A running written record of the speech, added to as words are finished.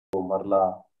మరలా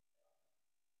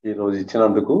ఈరోజు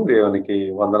ఇచ్చినందుకు దేవునికి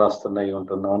వందనాస్తున్నాయి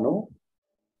ఉంటున్నాను.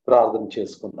 ప్రార్థన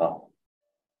చేసుకుందాం.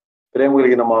 ప్రేమ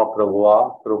కలిగిన మా ప్రభువా,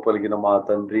 కృప కలిగిన మా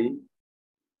తండ్రి,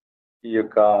 ఈ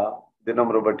యొక్క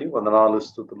దినమును బట్టి వందనాలు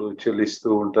స్తుతులు చెల్లిస్తూ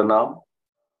ఉంటున్నాం.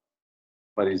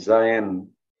 మరి జయన్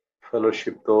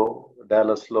ఫెలోషిప్ తో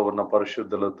డాలస్ లో ఉన్న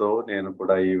పరిశుద్ధులతో నేను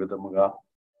కూడా ఈ విధముగా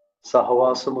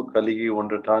సహవాసము కలిగి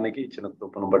ఉండటానికి ఇచ్చిన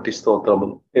కృపను బట్టి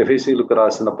స్తోత్రములు. ఎఫెసీయులకు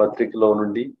రాసిన పత్రికలో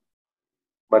నుండి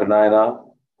మరి నాయన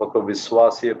ఒక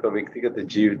విశ్వాసి యొక్క వ్యక్తిగత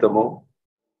జీవితము,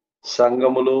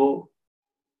 సంఘములో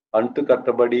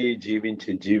అంటుకట్టబడి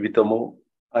జీవించే జీవితము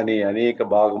అని అనేక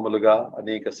భాగములుగా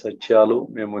అనేక సత్యాలు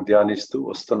మేము ధ్యానిస్తూ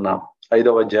వస్తున్నాం.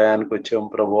 5వ అధ్యాయానికి వచ్చాం.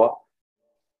 ప్రభువా,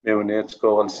 మేము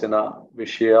నేర్చుకోవాల్సిన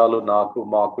విషయాలు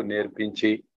మాకు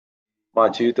నేర్పించి మా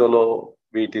జీవితంలో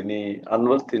వీటిని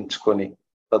అనువర్తించుకొని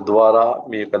తద్వారా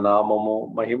మీ యొక్క నామము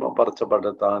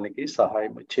మహిమపరచబడటానికి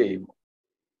సహాయం చేయము.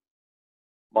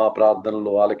 మా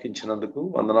ప్రార్థనలు ఆలకించినందుకు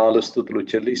వందనాలు స్తుతులు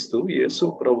చెల్లిస్తూ యేసు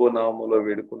ప్రభు నామములో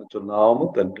వేడుకొనుచున్నాము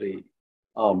తండ్రి,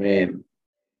 ఆమేన్.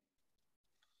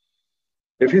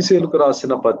 ఎఫెసీయులకు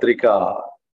రాసిన పత్రిక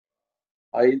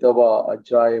 5వ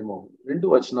అధ్యాయము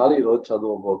 2 వచనాలు ఈరోజు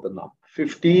చదవబోతున్నాం.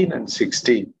 15 and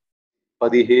 16,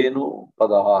 15,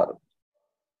 16.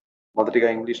 మొదటిగా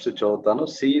ఇంగ్లీష్ చదువుతాను.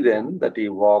 See then that ye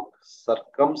walk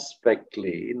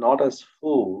circumspectly, not as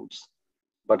fools,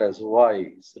 but as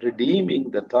wise, redeeming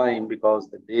the time, because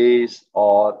the days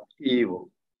are evil.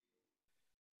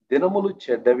 దినములు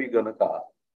చెడ్డవి గనుక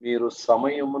మీరు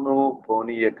సమయమును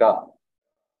పోనీయక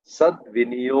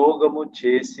సద్వినియోగము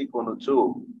చేసి కొనుచు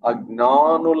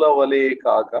అజ్ఞానుల వలె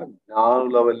కాక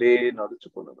జ్ఞానుల వలె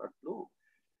నడుచుకున్నట్లు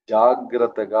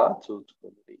జాగ్రత్తగా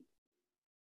చూచుకోండి.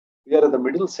 వీఆర్ ద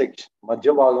మిడిల్ సెక్షన్,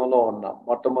 మధ్య భాగంలో ఉన్నాం.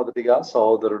 మొట్టమొదటిగా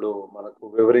సహోదరుడు మనకు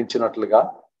వివరించినట్లుగా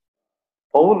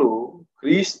పౌలు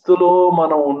క్రీస్తులో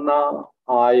మనం ఉన్న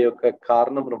ఆ యొక్క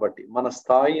కారణమును బట్టి, మన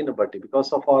స్థాయిని బట్టి, because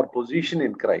of our position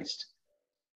in Christ,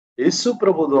 యేసు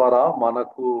ప్రభు ద్వారా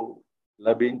మనకు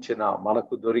లభించిన,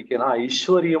 మనకు దొరికిన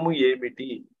ఐశ్వర్యము ఏమిటి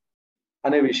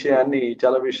అనే విషయాన్ని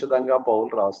చాలా విశదంగా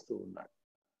పౌలు రాస్తూ ఉన్నాడు.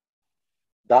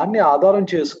 దాన్ని ఆధారం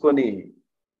చేసుకొని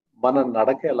మన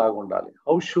నడక ఎలాగుండాలి.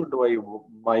 How should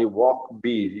my walk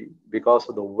be because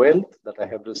of the wealth that I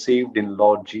have received in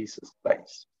lord Jesus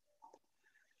Christ.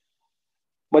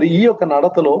 మరి ఈ యొక్క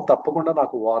నడతలో తప్పకుండా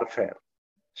నాకు వార్ఫేర్,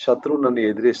 శత్రువు నన్ను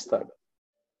ఎదిరిస్తాడు.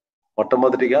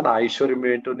 మొట్టమొదటిగా నా ఐశ్వర్యం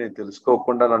ఏంటో నేను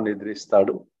తెలుసుకోకుండా నన్ను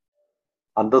ఎదిరిస్తాడు,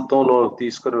 అంధత్వంలో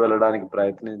తీసుకుని వెళ్ళడానికి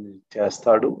ప్రయత్నం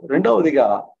చేస్తాడు. రెండవదిగా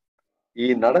ఈ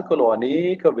నడకలో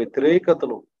అనేక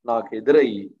వ్యతిరేకతలు నాకు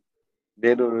ఎదురయ్యి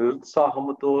నేను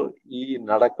నిరుత్సాహముతో ఈ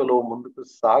నడకలో ముందుకు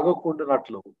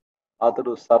సాగకుండానట్లు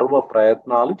అతడు సర్వ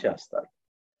ప్రయత్నాలు చేస్తాడు.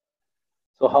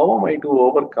 So how am I to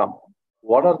overcome?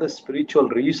 What are the spiritual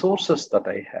resources that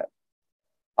I have?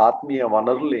 ఆత్మీయ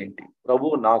వనరులు ఏంటి?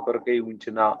 ప్రభు నా కొరకై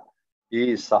ఉంచిన ఈ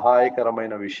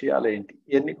సహాయకరమైన విషయాలు ఏంటి?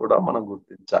 ఇవన్నీ కూడా మనం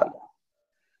గుర్తించాలి.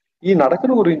 ఈ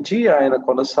నడకను గురించి ఆయన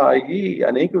కొనసాగి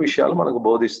అనేక విషయాలు మనకు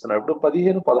బోధిస్తున్నాడు. ఇప్పుడు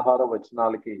 15, 16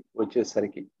 వచనాలకి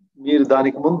వచ్చేసరికి, మీరు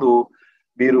దానికి ముందు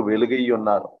మీరు వెలుగై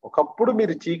ఉన్నారు, ఒకప్పుడు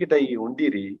మీరు చీకటి అయి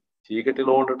ఉండిరి,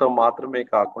 చీకటిలో ఉండటం మాత్రమే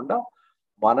కాకుండా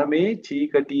మనమే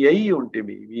చీకటి అయి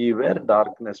ఉంటిమి. We were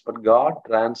darkness, but God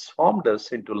transformed us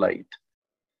into light.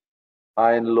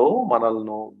 ఆయనలో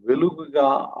మనల్ని వెలుగుగా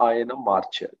ఆయన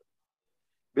మార్చాడు.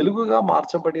 వెలుగుగా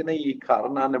మార్చబడిన ఈ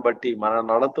కారణాన్ని బట్టి మన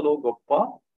నడతలో గొప్ప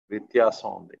వ్యత్యాసం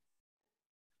ఉంది.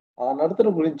 ఆ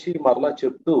నడతను గురించి మరలా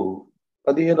చెప్తూ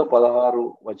 15, 16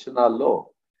 వచనాల్లో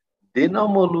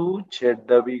దినములు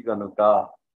చెడ్డవి గనుక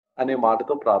అనే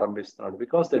మాటతో ప్రారంభిస్తున్నాడు.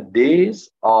 Because the days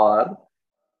are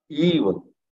evil.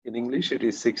 In English it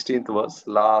is 16th verse,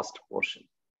 last portion.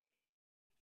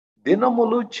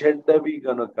 దినములు చెడ్డవి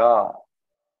గనుక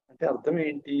అంటే అర్థం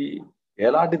ఏంటి?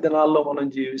 ఎలాంటి దినాల్లో మనం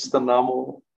జీవిస్తున్నాము?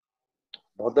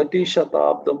 మొదటి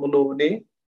శతాబ్దములోనే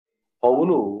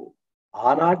పౌలు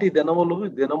ఆనాటి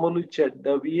దినములు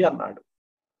చెడ్డవి అన్నాడు.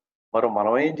 మరి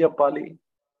మనం ఏం చెప్పాలి?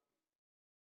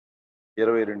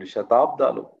 22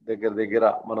 శతాబ్దాలు దగ్గర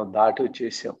మనం దాటి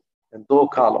వచ్చేసాం. ఎంతో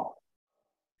కాలం.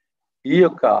 ఈ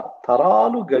యొక్క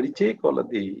తరాలు గడిచే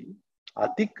కొలది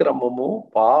అతిక్రమము,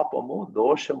 పాపము,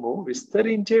 దోషము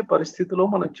విస్తరించే పరిస్థితిలో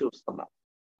మనం చూస్తున్నాం.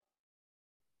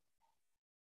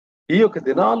 ఈ యొక్క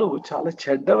దినాలు చాలా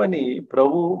చెడ్డవని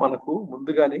ప్రభు మనకు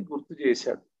ముందుగానే గుర్తు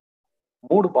చేశాడు.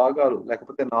 3 భాగాలు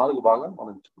లేకపోతే 4 భాగాలు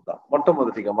మనం చూద్దాం.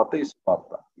 మొట్టమొదటిగా మత్తయి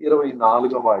సువార్త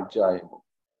 24వ అధ్యాయము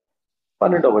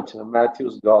 12వ వచనం.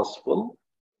 Mathews gospel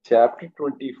chapter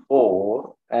 24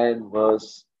 and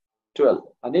verse 12.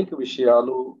 అనేక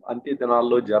విషయాలు, అంత్య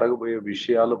దినాల్లో జరగబోయే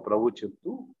విషయాలు ప్రభు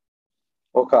చెప్తూ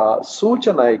ఒక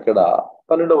సూచన ఇక్కడ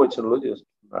 12వ వచనంలో చేస్తున్నాడు.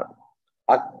 అంటున్నాడు.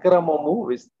 అక్రమము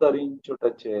విస్తరించుట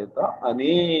చేత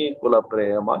అనేకుల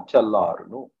ప్రేమ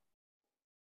చల్లారును.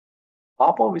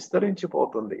 పాపం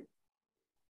విస్తరించిపోతుంది.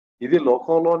 ఇది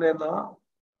లోకంలోనేనా?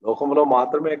 లోకంలో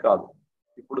మాత్రమే కాదు,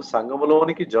 ఇప్పుడు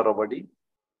సంఘములోనికి జొరబడి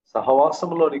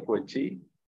సహవాసంలోనికి వచ్చి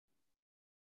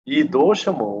ఈ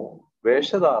దోషము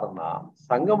వేషధారణ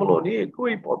సంఘములోని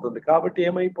ఎక్కువైపోతుంది. కాబట్టి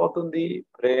ఏమైపోతుంది?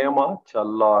 ప్రేమ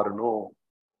చల్లారును.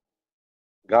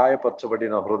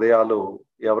 గాయపరచబడిన హృదయాలు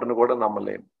ఎవరిని కూడా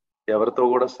నమ్మలేము, ఎవరితో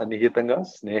కూడా సన్నిహితంగా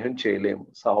స్నేహం చేయలేము,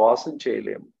 సహవాసం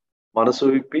చేయలేము, మనసు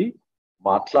విప్పి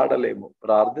మాట్లాడలేము,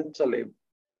 ప్రార్థించలేము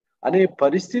అనే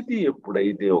పరిస్థితి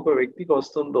ఎప్పుడైతే ఒక వ్యక్తికి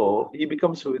వస్తుందో ఈ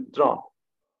బికమ్స్ విత్డ్రాన్.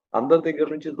 అందరి దగ్గర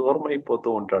నుంచి దూరం అయిపోతూ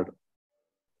ఉంటాడు,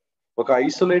 ఒక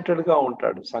ఐసోలేటెడ్ గా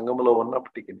ఉంటాడు సంఘంలో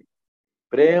ఉన్నప్పటికీ.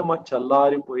 ప్రేమ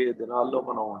చల్లారిపోయే దినాల్లో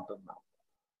మనం ఉంటున్నాం.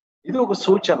 ఇది ఒక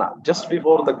సూచన. Just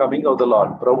before the coming of the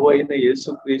lord, ప్రభు అయిన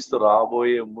యేసుక్రీస్తు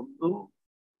రాబోయే ముందు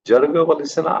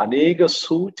జరగవలసిన అనేక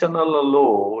సూచనలలో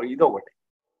ఇది ఒకటి.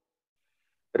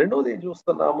 రెండవది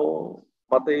చూస్తున్నాము,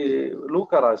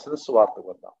 లూకా రాసిన సువార్త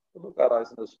వద్దాం. లూకా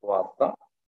రాసిన సువార్త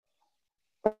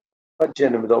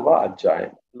 18వ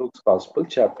అధ్యాయం, లూక్స్ గాస్పెల్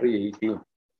చాప్టర్ 18.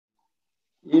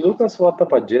 ఈ లూకా సువార్త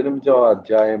 18వ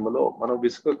అధ్యాయంలో మనం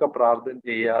విసుగక ప్రార్థన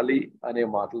చేయాలి అనే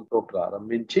మాటలతో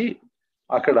ప్రారంభించి,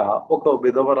 అక్కడ ఒక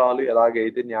విధవరాలు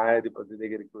ఎలాగైతే న్యాయాధిపతి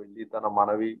దగ్గరికి వెళ్ళి తన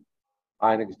మనవి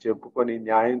ఆయనకు చెప్పుకొని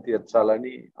న్యాయం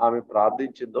తీర్చాలని ఆమె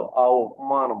ప్రార్థించిందో ఆ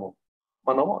ఉపమానము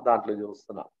మనం దాంట్లో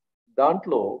చూస్తున్నాం.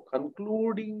 దాంట్లో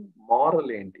కన్క్లూడింగ్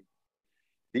మారల్ ఏంటి?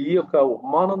 ఈ యొక్క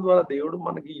ఉపమానం ద్వారా దేవుడు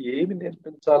మనకి ఏమి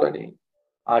నేర్పించాలని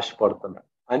ఆశపడుతున్నాడు?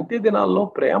 అంత్య దినాల్లో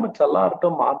ప్రేమ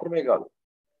చల్లారటం మాత్రమే కాదు,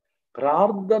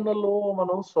 ప్రార్థనలో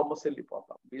మనం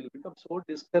సొమ్మసిల్లిపోతాం. Will become so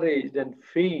discouraged and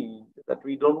faint that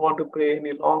we don't want to pray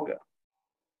any longer.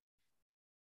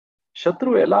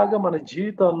 శత్రువు ఎలాగ మన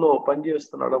జీవితాల్లో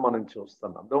పనిచేస్తున్నాడో మనం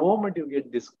చూస్తున్నాం. The moment you get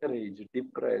discouraged,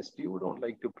 depressed, you don't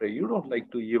like to pray, you don't like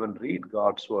to even read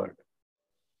God's word.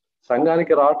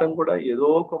 సంఘానికి రావటం కూడా ఏదో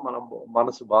ఒక మన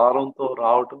మనసు భారంతో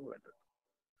రావటం.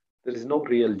 There is no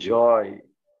real Joy.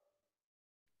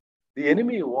 The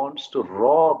enemy wants to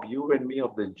rob you and me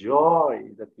of the joy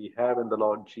that we have in the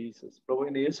Lord Jesus. ప్రభు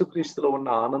అయిన యేసుక్రీస్తులో ఉన్న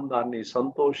ఆనందాన్ని,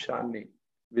 సంతోషాన్ని,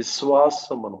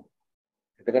 విశ్వాసమును.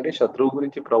 ఎందుకంటే శత్రువు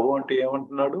గురించి ప్రభు అంటే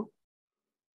ఏమంటున్నాడు?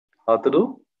 అతడు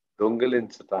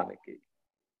దొంగిలించటానికి,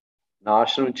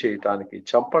 నాశనం చేయటానికి,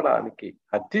 చంపడానికి,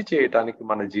 హత్య చేయటానికి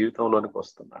మన జీవితంలోనికి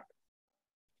వస్తున్నాడు.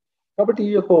 కాబట్టి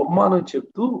ఈ యొక్క ఉపమానం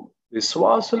చెప్తూ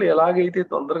విశ్వాసులు ఎలాగైతే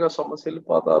తొందరగా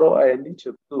సమస్యలిపోతారో అవన్నీ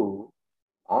చెప్తూ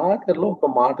ఆఖరిలో ఒక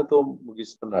మాటతో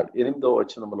ముగిస్తున్నాడు. 8వ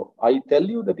వచనంలో, I tell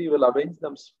you that he will avenge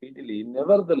them speedily.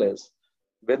 Nevertheless,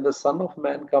 when the Son of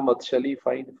Man cometh, shall he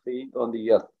find faith on the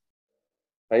earth?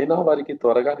 అయినా వారికి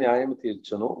త్వరగా న్యాయం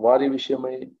తీర్చును. వారి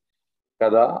విషయమై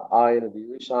కదా ఆయన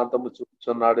దివ్యశాంతము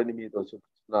చూపుచున్నాడని మీతో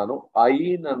చెప్తున్నాను.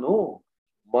 అయినను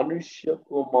మనుష్య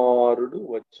కుమారుడు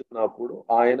వచ్చినప్పుడు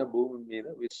ఆయన భూమి మీద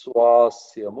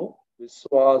విశ్వాసము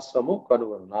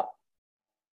కనుగొనునా.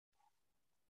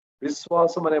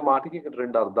 విశ్వాసం అనే మాటకి ఇక్కడ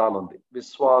 2 అర్థాలు ఉంది.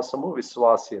 విశ్వాసము,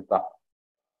 విశ్వాస్యత.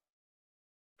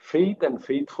 Faith and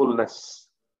faithfulness.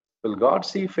 Will God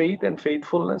see faith and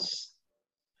faithfulness?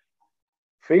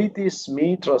 Faith is me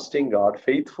trusting God.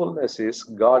 Faithfulness is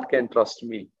God can trust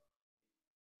me.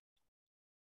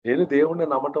 నేను దేవుడిని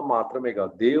నమ్మటం మాత్రమే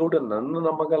కాదు, దేవుడు నన్ను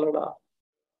నమ్మగలడా?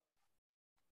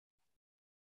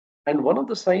 And one of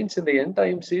the signs in the end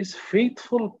times is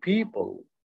faithful people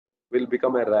will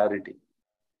become a rarity.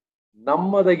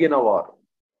 నమ్మదగిన వారు,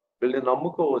 వీళ్ళని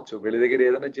నమ్ముకోవచ్చు, వీళ్ళ దగ్గర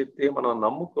ఏదైనా చెప్తే మనం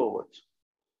నమ్ముకోవచ్చు.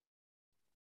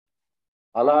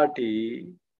 అలాంటి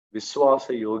విశ్వాస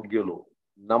యోగ్యులు,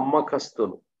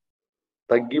 నమ్మకస్తులు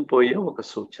తగ్గిపోయే ఒక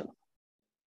సూచన.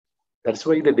 That's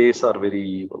why the days are very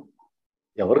evil.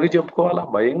 ఎవరికి చెప్పుకోవాలా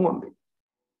భయంగా ఉంది,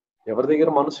 ఎవరి దగ్గర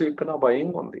మనసు విప్పినా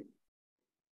భయంగా ఉంది.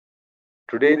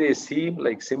 Today they seem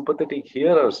like sympathetic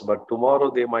hearers, but tomorrow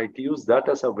they might use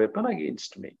that as a weapon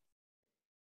against me.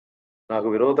 నాకు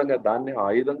విరోధంగా దాన్ని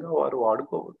ఆయుధంగా వారు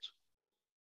వాడుకోవచ్చు.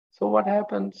 So what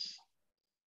happens?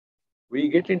 We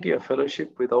get into a fellowship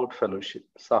without fellowship.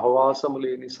 సహవాసము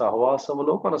లేని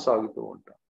సహవాసములో కొనసాగుతూ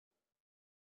ఉంటాం.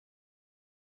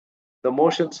 The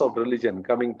motions of religion,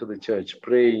 coming to the church,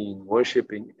 praying,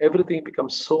 worshipping, everything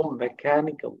becomes so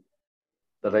mechanical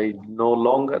that I no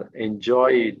longer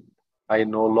enjoy it. I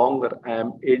no longer am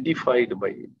edified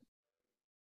by it.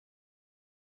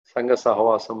 సంఘ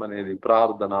సహవాసం అనేది,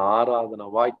 ప్రార్థన, ఆరాధన,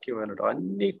 వాక్యం వినడం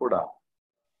అన్నీ కూడా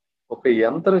ఒక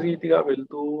యంత్ర రీతిగా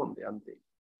వెళ్తూ ఉంది అంతే.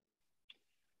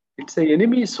 It's the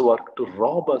enemy's work to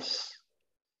rob us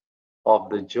of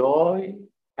the joy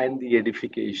and the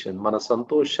edification. మన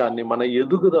సంతోషాన్ని, మన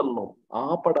ఎదుగుదలను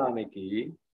ఆపడానికి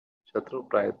శత్రువు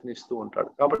ప్రయత్నిస్తూ ఉంటాడు.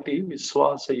 కాబట్టి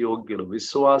విశ్వాస యోగ్యులు,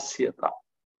 విశ్వాస్యత.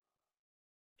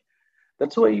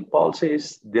 That's why Paul says,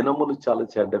 దినములు చాలా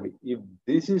చెడ్డవి. If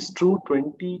this is true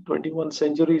 21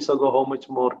 centuries ago, how much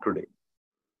more today?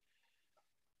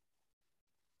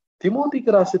 తిమోతికి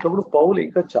రాసేటప్పుడు పౌలు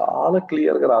ఇంకా చాలా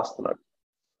క్లియర్ గా రాస్తున్నాడు.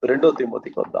 2వ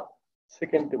తిమోతికి వద్దాం.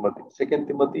 Second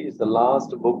Timothy is the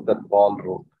last book that Paul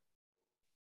wrote.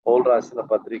 పౌలు రాసిన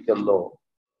పత్రికల్లో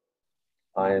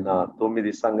ఆయన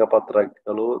 9 సంఘ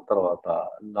పత్రికలు, తర్వాత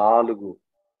 4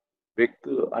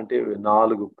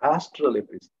 పాస్టరల్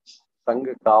ఎపిసోడ్స్, సంఘ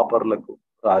కాపర్లకు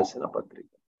రాసిన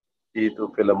పత్రిక. తీతు,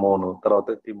 ఫిలమోను, తర్వాత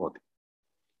తిమోతి.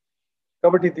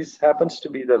 కాబట్టి this happens to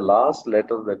be the last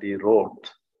letter that he wrote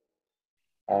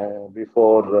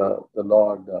before the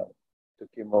lord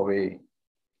took him away.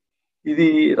 ఇది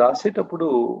రాసేటప్పుడు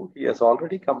he has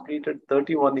already completed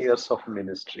 31 years of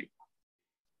ministry.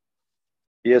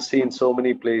 He has seen so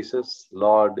many places.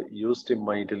 Lord used him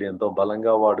mightily. ఎంతో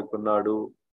బలంగా వాడుకున్నాడు,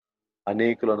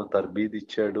 అనేకులను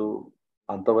తర్బీదిచ్చాడు.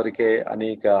 అంతవరకే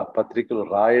అనేక పత్రికలు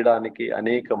రాయడానికి,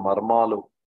 అనేక మర్మాలు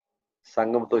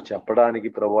సంఘంతో చెప్పడానికి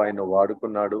ప్రభు ఆయన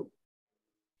వాడుకున్నాడు.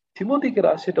 తిమోతికి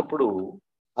రాసేటప్పుడు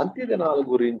అంత్యదినాల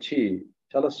గురించి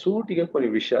చాలా సూటిగా కొన్ని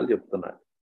విషయాలు చెప్తున్నాడు.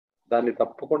 దాన్ని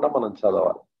తప్పకుండా మనం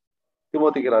చదవాలి.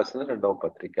 తిమోతికి రాసిన 2వ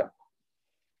పత్రిక.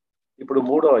 ఇప్పుడు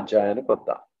 3వ అధ్యాయానికి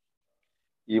వద్దాం.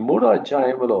 ఈ 3వ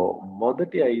అధ్యాయంలో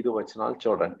మొదటి 5 వచనాలు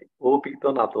చూడండి. ఓపికతో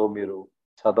నాతో మీరు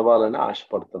చదవాలని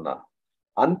ఆశపడుతున్నాను.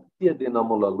 అంత్య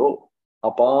దినములలో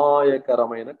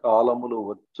అపాయకరమైన కాలములు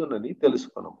వచ్చునని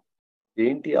తెలుసుకున్నాము.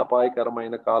 ఏంటి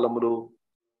అపాయకరమైన కాలములు?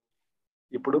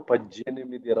 ఇప్పుడు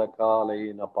 18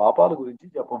 రకాలైన పాపాల గురించి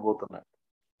చెప్పబోతున్నాడు.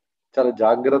 చాలా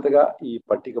జాగ్రత్తగా ఈ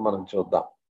పట్టిక మనం చూద్దాం.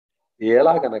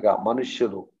 ఎలాగనగా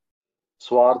మనుష్యులు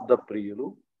స్వార్థ ప్రియులు,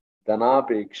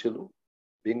 ధనాపేక్షులు,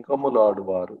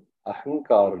 బింకములాడువారు,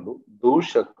 అహంకారులు,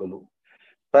 దూషకులు,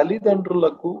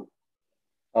 తల్లిదండ్రులకు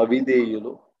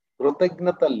అవిధేయులు,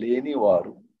 కృతజ్ఞత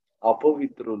లేనివారు,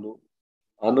 అపవిత్రులు,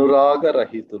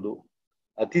 అనురాగరహితులు,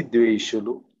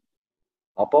 అతిద్వేషులు,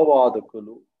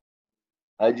 అపవాదకులు,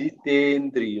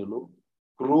 అజితేంద్రియులు,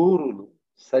 క్రూరులు,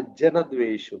 సజ్జన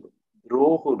ద్వేషులు,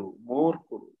 ద్రోహులు,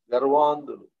 మూర్ఖులు,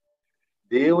 గర్వాంధులు,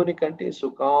 దేవుని కంటే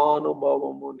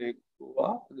సుఖానుభవమును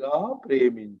ఎక్కువగా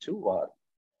ప్రేమించు వారు.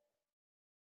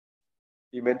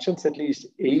 He mentions at least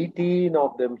 18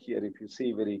 of them here if you see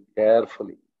very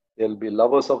carefully. They'll be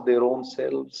lovers of their own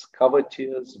selves,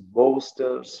 covetous,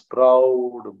 boasters,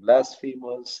 proud,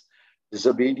 blasphemers,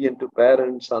 disobedient to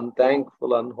parents,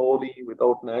 unthankful, unholy,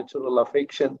 without natural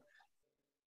affection,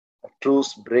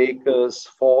 truce breakers,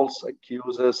 false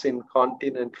accusers,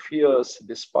 incontinent, fierce,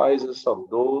 despisers of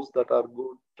those that are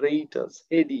good, traitors,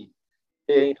 heady,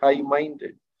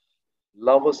 high-minded,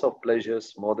 lovers of pleasures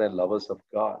more than lovers of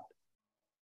God.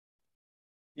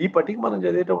 ఈ పట్టిక మనం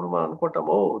చదివేటప్పుడు మనం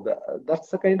అనుకుంటాము, that's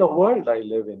the kind of world I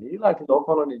live in. ఇలాంటి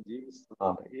లోకంలో నేను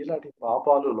జీవిస్తున్నాను, ఇలాంటి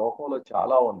పాపాలు లోకంలో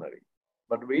చాలా ఉన్నవి.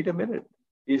 But wait a minute,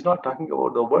 is not talking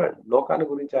about the world. లోకాన్ని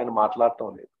గురించి ఆయన మాట్లాడటం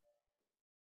లేదు.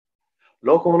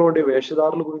 లోకంలో ఉండే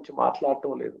వేషధారుల గురించి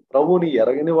మాట్లాడటం లేదు. ప్రభువుని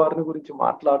ఎరగని వారిని గురించి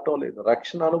మాట్లాడటం లేదు.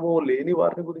 రక్షణ అనుభవం లేని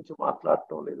వారిని గురించి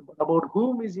మాట్లాడటం లేదు. But about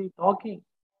whom is he talking?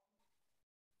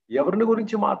 ఎవరిని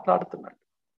గురించి మాట్లాడుతున్నాడు?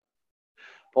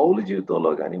 పౌలు జీవితంలో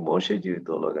కానీ, మోషే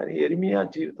జీవితంలో కానీ, యెరెమియా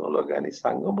జీవితంలో కానీ,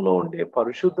 సంఘంలో ఉండే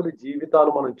పరిశుద్ధుల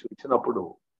జీవితాలు మనం చూసినప్పుడు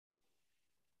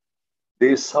they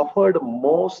suffered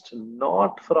most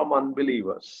not from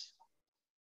unbelievers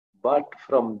but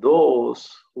from those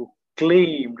who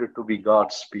claimed to be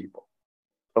God's people,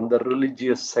 from the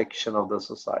religious section of the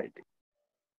society.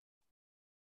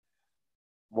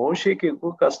 మోషేకి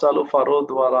ఎక్కువ కష్టాలు ఫరో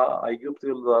ద్వారా,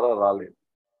 ఐగుప్తుల ద్వారా రాలేదు.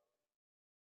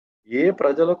 ఏ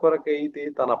ప్రజల కొరకైతే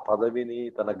తన పదవిని,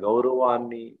 తన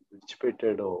గౌరవాన్ని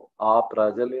విడిచిపెట్టాడో ఆ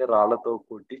ప్రజలే రాళ్లతో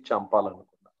కొట్టి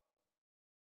చంపాలనుకున్నారు.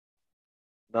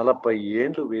 40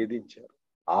 ఏండ్లు వేధించారు.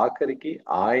 ఆఖరికి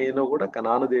ఆయన కూడా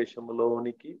కనాను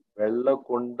దేశంలోనికి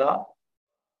వెళ్లకుండా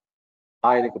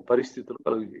ఆయనకు పరిస్థితులు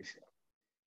కలుగజేశారు.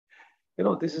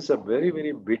 This is a very,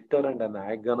 very bitter and an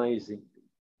agonizing thing.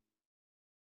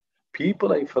 People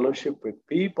I fellowship with,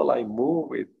 people I move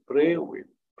with, pray with,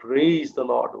 praise the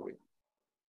Lord with,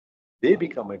 they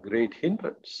become a great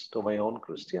hindrance to my own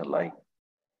Christian life.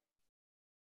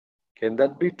 Can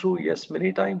that be true? Yes,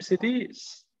 many times it is.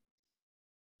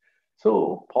 So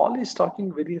Paul is talking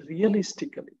very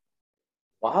realistically.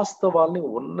 వాస్తవాల్ని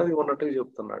ఉన్నది ఉన్నట్టుగా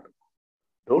చెప్తున్నాడు.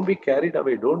 Don't be carried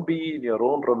away. Don't be in your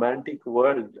own romantic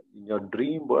world, in your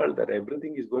dream world that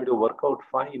everything is going to work out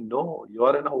fine. No, you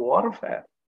are in a warfare.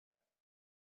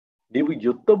 నీవు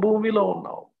యుద్ధ భూమిలో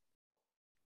ఉన్నావు.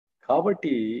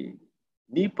 కాబట్టి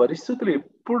నీ పరిస్థితులు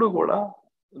ఎప్పుడు కూడా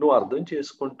నువ్వు అర్థం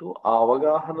చేసుకుంటూ ఆ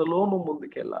అవగాహనలో నువ్వు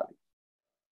ముందుకెళ్ళాలి.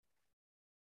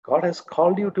 God Hess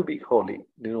called you to be Holi.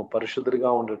 నేను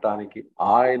పరిశుద్ధుడిగా ఉండటానికి,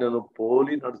 ఆయనను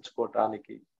పోలి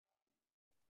నడుచుకోవటానికి,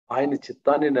 ఆయన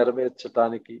చిత్తాన్ని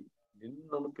నెరవేర్చటానికి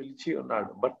నన్ను పిలిచి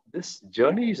ఉన్నాడు. But this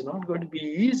journey is not going to be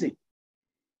easy.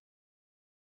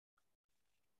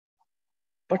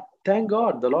 But thank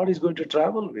God the lord is going to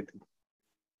travel with me.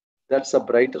 That's a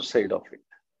brighter side of it.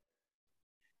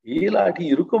 ఇలాంటి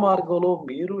ఇరుకు మార్గంలో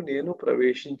మీరు నేను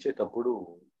ప్రవేశించేటప్పుడు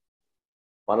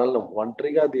మనల్ని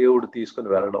ఒంటరిగా దేవుడు తీసుకుని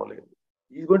వెళ్ళడం లేదు.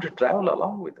 Is going to travel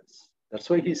along with us. That's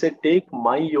why he said take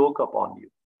my yoke upon you.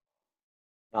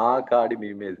 నా కాడి మీ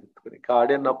మీద ఎత్తుకుని.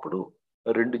 కాడి అన్నప్పుడు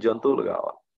 2 జంతువులు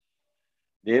కావాలి.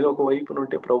 నేను ఒక వైపున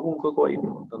ఉంటే ప్రభు ఇంకొక వైపు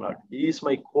ఉంటున్నాడు. Is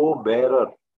my co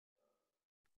bearer.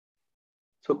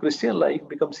 So Christian life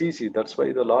becomes easy. That's why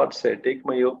the lord said take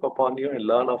my yoke upon you and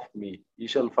learn of me. You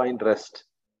shall find rest.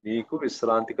 నీకు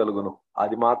విశ్రాంతి కలుగును.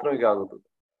 అది మాత్రమే కాదు.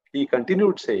 He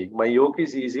continued saying, my yoke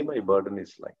is easy, my burden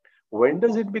is light. When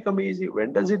does it become easy? When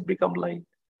does it become light?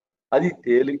 అది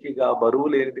తేలికగా బరువు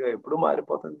లేనిదిగా ఎప్పుడు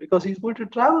మారిపోతుంది? Because he's going to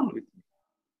travel with me.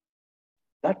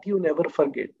 That you never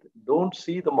forget. Don't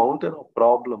see the mountain of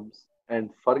problems and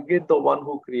forget the one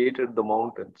who created the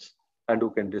mountains and who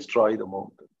can destroy the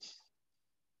mountains.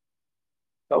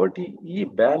 కాబట్టి ఈ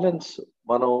balance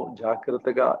మనం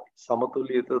జాగ్రత్తగా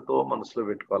సమతుల్యతతో మనసులో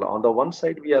పెట్టుకోవాలి. On the one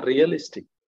side we are realistic.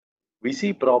 We see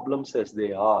problems as they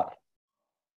are.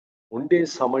 ఉండే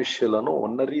సమస్యలను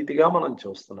ఉన్న రీతిగా మనం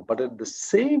చూస్తున్నాం. But at the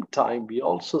same time, we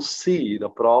also see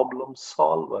the problem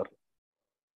solver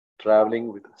traveling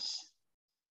with us.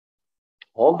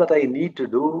 All that I need to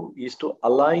do is to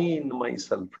align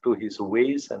myself to his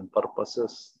ways and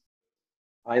purposes.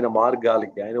 ఆయన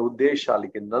మార్గాలకి, ఆయన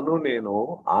ఉద్దేశాలకి నన్ను నేను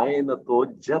ఆయనతో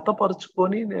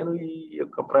జతపరుచుకొని నేను ఈ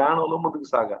యొక్క ప్రయాణంలో ముందుకు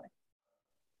సాగాలి.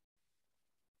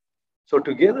 So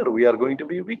together we are going to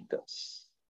be victors.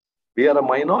 We are a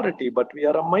minority, but we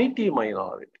are a mighty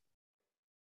minority.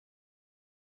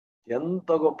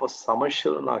 ఎంత గొప్ప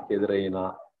సమస్యలు నాకు ఎదురైనా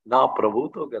నా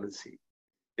ప్రభువుతో కలిసి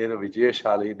నేను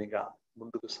విజయశాలినిగా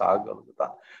ముందుకు సాగలుగుతా.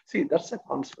 See, that's a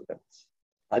confidence.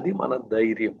 అది మన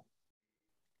ధైర్యం.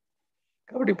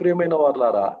 కాబట్టి ప్రియమైన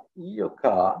వారలారా, ఈ యొక్క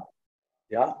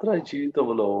యాత్రా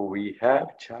జీవితంలో we have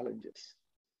challenges.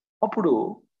 అప్పుడు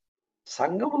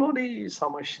సంఘంలోని ఈ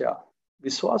సమస్య,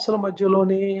 విశ్వాసుల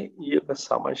మధ్యలోనే ఈ యొక్క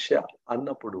సమస్య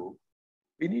అన్నప్పుడు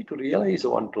we need to realize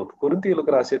one truth.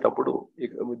 కొరింథీయులకు రాసేటప్పుడు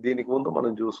దీనికి ముందు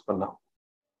మనం చూసుకున్నాం.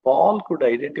 Paul could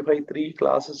identify 3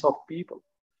 classes of people.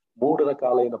 3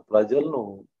 రకాలైన ప్రజలను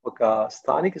ఒక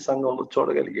స్థానిక సంఘంలో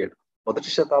చూడగలిగాడు. మొదటి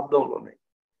శతాబ్దంలోనే.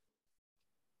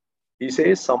 He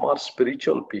says some are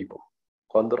spiritual people.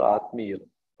 కొందరు ఆత్మీయులు.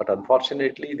 But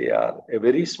unfortunately they are a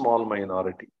very small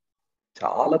minority.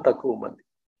 చాలా తక్కువ మంది.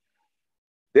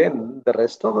 Then the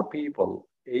rest of the people,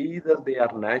 either they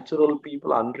are natural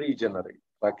people, unregenerate,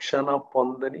 రక్షణ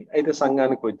పొందని అయితే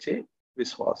సంఘానికి వచ్చే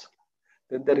విశ్వాసం.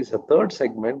 Then there is a third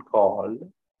segment called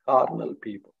carnal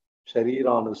people,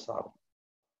 శరీరానుసారం.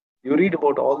 You read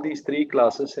about all these 3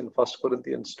 classes in 1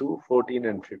 Corinthians 2, 14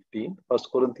 and 15, 1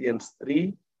 Corinthians 3,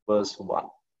 verse 1.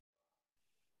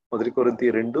 1 కొరింథీ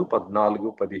 2,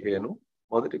 14, 15,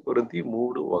 1 కొరింథీ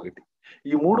 3, 1.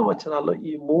 ఈ 3 వచనాల్లో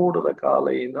ఈ 3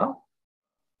 రకాలైన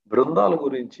బృందాల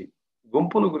గురించి,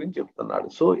 గుంపుల గురించి చెప్తున్నాడు.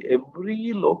 So every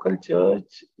local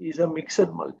church is a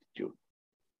mixed multitude.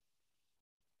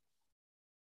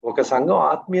 ఒక సంఘం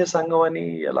ఆత్మీయ సంఘం అని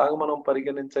ఎలాగ మనం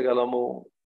పరిగణించగలము?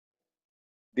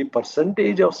 The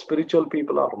percentage of spiritual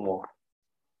people are more.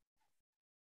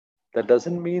 That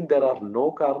doesn't mean there are no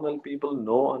carnal people,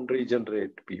 no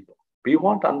unregenerate people. We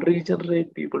want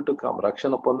unregenerate people to come.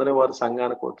 రక్షణ పొందని వారు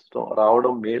సంఘానికి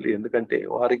రావడం మేలు. ఎందుకంటే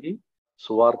వారికి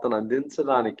సువార్తను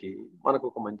అందించడానికి మనకు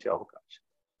ఒక మంచి అవకాశం.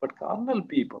 But carnal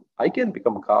people, I can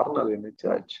become carnal in a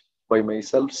church by my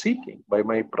self-seeking, by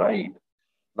my pride.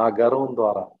 నా గర్వం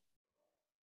ద్వారా,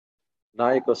 నా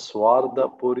యొక్క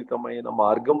స్వార్థపూరితమైన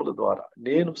మార్గముల ద్వారా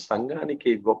నేను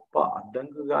సంఘానికి గొప్ప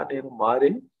అడ్డంకుగా నేను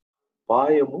మారే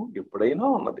ఉపాయము ఎప్పుడైనా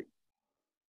ఉన్నది.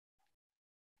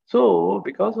 So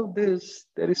because of this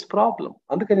there is problem.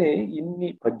 అందుకనే ఇన్ని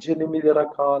 18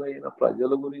 రకాలైన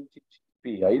ప్రజల గురించి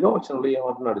చెప్పి 5వ వచనంలో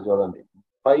ఏమంటున్నాడు చూడండి.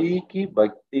 పైకి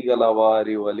భక్తి గల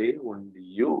వారి వలె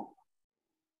ఉండియు.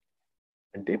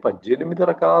 అంటే 18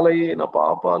 రకాలైన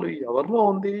పాపాలు ఎవరిలో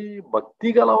ఉంది?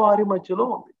 భక్తి గల వారి మధ్యలో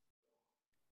ఉంది.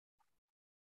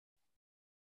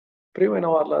 ప్రియమైన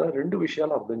వాళ్ళ 2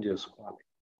 విషయాలు అర్థం చేసుకోవాలి.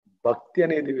 భక్తి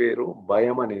అనేది వేరు,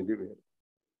 భయం అనేది వేరు.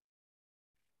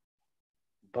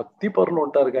 భక్తి పరులు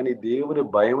ఉంటారు కానీ దేవుని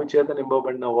భయం చేత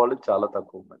నింపబడిన వాళ్ళు చాలా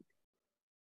తక్కువ మంది.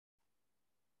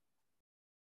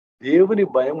 దేవుని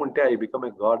భయం ఉంటే I become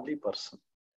a godly person.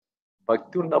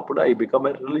 భక్తి ఉన్నప్పుడు I become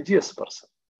a religious person.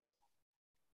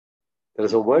 There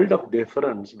is a world of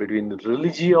difference between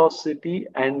religiosity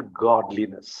and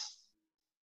godliness.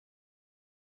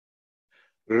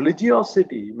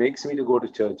 Religiosity makes me to go to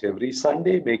church every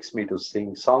Sunday, makes me to sing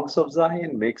songs of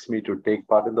Zion, makes me to take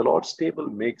part in the Lord's table,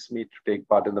 makes me to take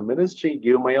part in the ministry,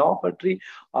 give my offering.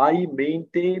 I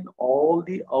maintain all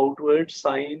the outward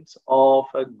signs of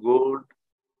a good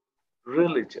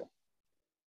religion,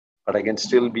 but I can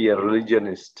still be a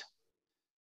religionist.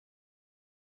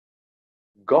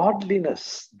 Godliness,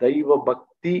 Daiva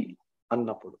Bhakti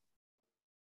Annapudu,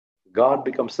 God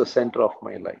becomes the center of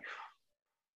my life.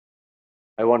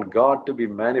 I want God to be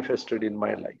manifested in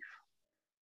my life.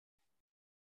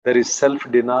 There is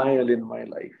self-denial in my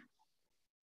life.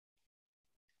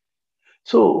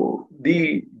 So the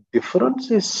difference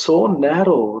is so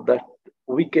narrow that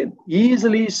we can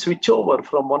easily switch over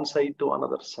from one side to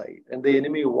another side. And the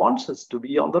enemy wants us to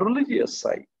be on the religious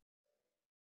side.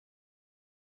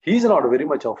 He's not very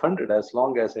much offended as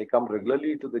long as I come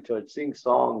regularly to the church, sing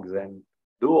songs and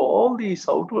do all these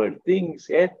outward things,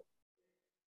 yet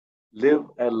live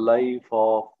a life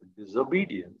of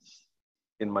disobedience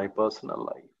in my personal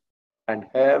life and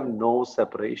have no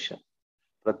separation.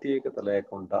 ప్రత్యేకత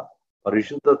లేకుండా,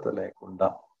 పరిశుద్ధత లేకుండా,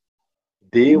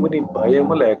 దేవుని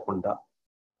భయము లేకుండా,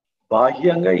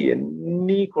 బాహ్యంగా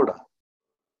ఎన్ని కూడా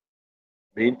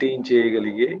మెయింటైన్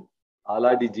చేయగలిగే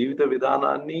అలాంటి జీవిత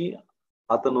విధానాన్ని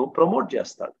అతను ప్రమోట్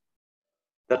చేస్తాడు.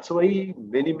 That's why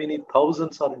many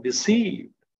thousands are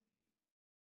deceived.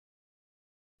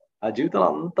 ఆ జీవితం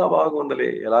అంతా బాగుందిలే,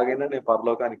 ఎలాగైనా నేను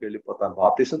పరలోకానికి వెళ్ళిపోతాను,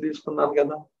 బాప్తిసం తీసుకున్నాను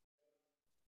కదా,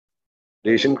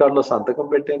 రేషన్ కార్డులో సంతకం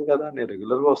పెట్టాను కదా, నేను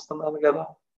రెగ్యులర్గా వస్తున్నాను కదా.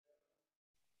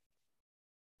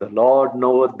 The Lord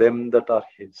knoweth them that are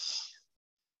his,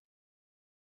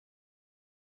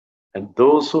 and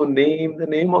those who name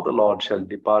the name of the Lord shall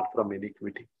depart from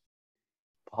iniquity.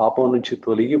 పాపం నుంచి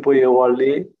తొలగిపోయే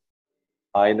వాళ్ళే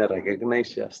ఆయన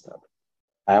రికగ్నైజ్ చేస్తాడు.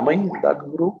 Am I in that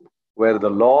group where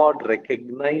the Lord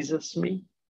recognizes me,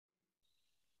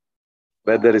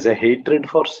 where there is a hatred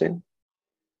for sin?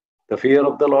 The fear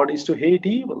of the Lord is to hate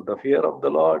evil. The fear of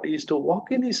the Lord is to walk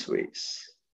in his ways.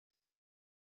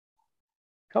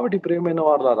 కాబట్టి ప్రియమైన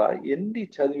వాళ్ళారా, ఎన్ని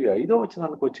చదివి 5వ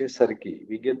వచనానికి వచ్చేసరికి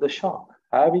we get the shock.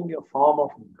 Having a form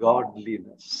of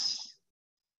godliness,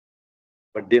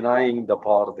 but denying the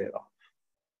power thereof.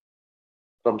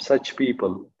 From such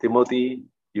people, Timothy,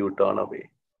 you turn away.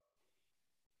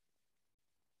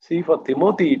 See, for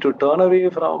Timothy to turn away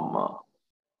from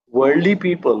worldly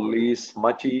people is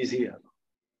much easier.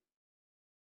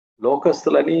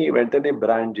 లోకస్తులని వెంటనే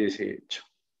brand చేసేయచ్చు.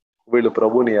 వీళ్ళు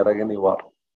ప్రభుని ఎరగనివారు,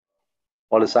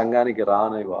 వాళ్ళు సంఘానికి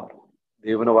రానివారు,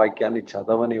 దేవుని వాక్యాన్ని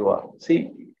చదవనివారు. See,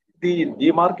 the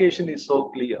demarcation is so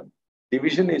clear,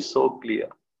 division is so clear.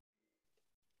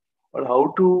 But how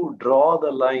to draw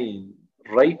the line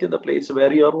right in the place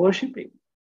where you are worshiping?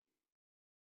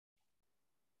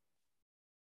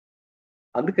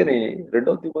 అందుకనే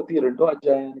 2వ తిమోతి 2వ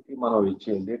అధ్యాయానికి మనం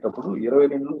వెళ్ళేటప్పుడు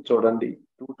 22 చూడండి,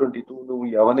 2:22, నువ్వు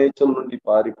యవనేచ్ఛల నుండి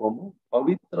పారిపోము,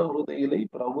 పవిత్ర హృదయులై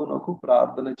ప్రభువునకు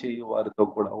ప్రార్థన చేయు వారితో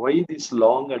కూడా. Why this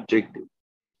long adjective?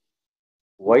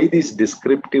 Why this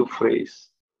descriptive phrase?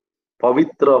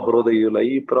 పవిత్ర హృదయులై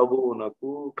ప్రభువునకు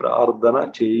ప్రార్థన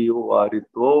చేయు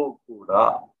వారితో కూడా.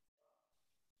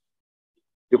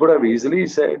 You could have easily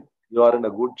said, you are in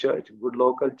a good church, good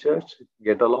local church,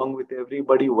 get along with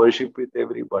everybody, worship with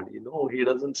everybody. No, he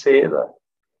doesn't say that.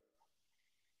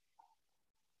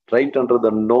 Right under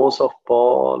the nose of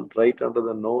Paul, right under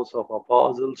the nose of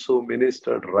apostles who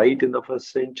ministered right in the first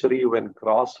century when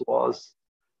cross was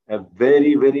a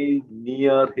very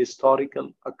near historical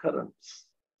occurrence.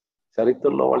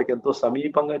 చరిత్రలో వాళ్ళకి ఎంతో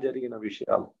సమీపంగా జరిగిన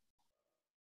విషయాలు,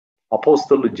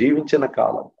 అపోస్తలులు జీవించిన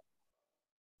కాలం.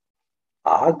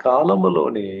 ఆ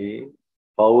కాలములోనే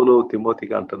పౌలు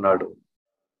తిమోతికి అంటున్నాడు,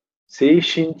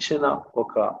 శేషించిన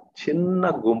ఒక చిన్న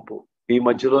గుంపు మీ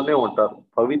మధ్యలోనే ఉంటారు,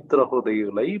 పవిత్ర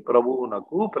హృదయులై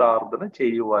ప్రభువునకు ప్రార్థన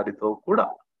చేయు వారితో కూడా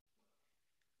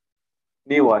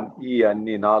నీవు ఈ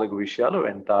అన్ని 4 విషయాలు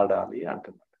వెంటాడాలి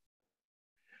అంటున్నాడు.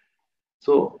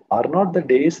 So are not the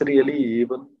days really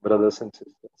even, brothers and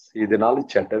sisters? ఈ దినాలు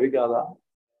చెడ్డవి కాదా?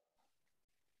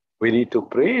 We need to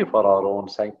pray for our own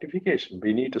sanctification.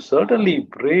 We need to certainly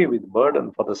pray with burden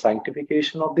for the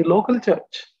sanctification of the local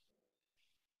church.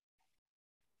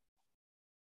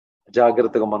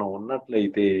 జాగ్రత్తగా మనం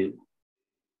ఉన్నట్లయితే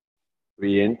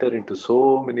we enter into so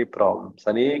many problems.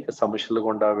 అనేక సమస్యలు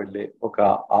గుండా వెళ్ళే ఒక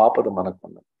ఆపద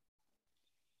మనకున్నది.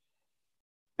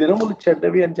 దినములు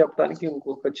చెడ్డవి అని చెప్పడానికి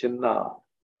ఇంకొక చిన్న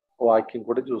వాక్యం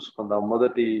కూడా చూసుకుందాం.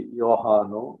 1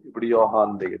 యోహాను, ఇప్పుడు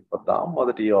యోహాను దగ్గరికి వద్దాం.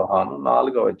 1 యోహాను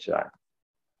 4వ అధ్యాయం.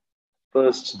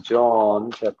 1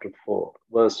 John chapter 4,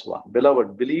 verse 1.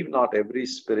 Beloved, believe not every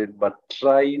spirit, but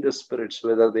try the spirits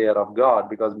whether they are of God,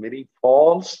 because many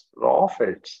false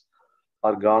prophets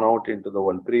are gone out into the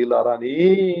world. ప్రియులారా,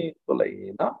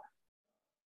 అనేకులైన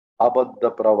అబద్ధ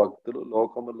ప్రవక్తులు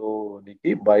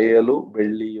లోకములోనికి బయలు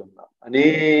వెళ్ళి ఉన్నారు.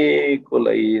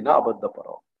 అనేకులైన అబద్ధ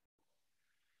ప్రవక్తులు.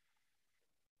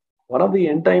 One of the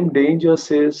end time dangers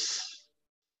is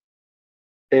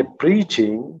a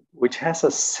preaching which has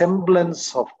a semblance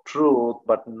of truth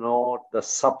but not the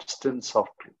substance of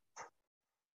truth.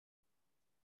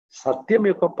 Satyam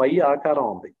యొక్క పై ఆకారం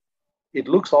ఉంది. It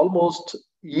looks almost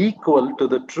equal to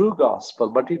the true gospel,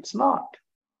 but it's not.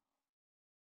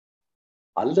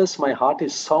 Unless my heart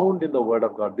is sound in the word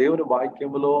of God, దేవుని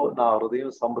వాక్యములో నా హృదయం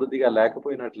సమృద్ధిగా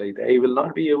లేకపోయినట్లయితే I will not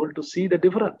be able to see the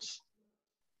difference.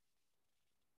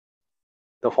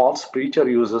 The false preacher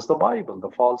uses the Bible.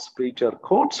 The false preacher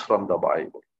quotes from the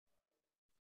Bible.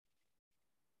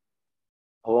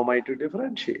 How am I to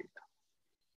differentiate?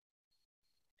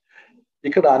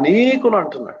 ఇక్కడ అనేకులు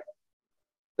అంటున్నాడు.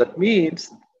 That means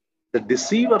the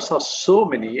deceivers are so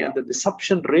many and the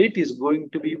deception rate is going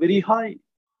to be very high.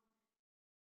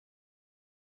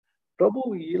 ప్రభు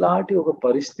ఇలాంటి ఒక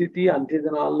పరిస్థితి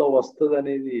అంత్యదినాల్లో వస్తుంది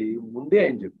అనేది ముందే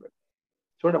ఆయన చెప్పాడు.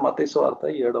 చూడండి, మత్తయి సువార్త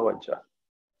 7వ అధ్యాయం.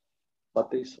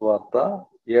 మత్తయి సువార్త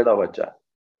 7వ అధ్యాయం.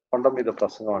 కొండ మీద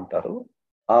ప్రసంగం అంటారు.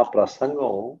 ఆ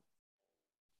ప్రసంగం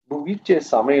ముగించే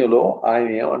సమయంలో ఆయన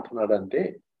ఏమంటున్నాడంటే,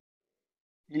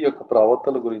 ఈ యొక్క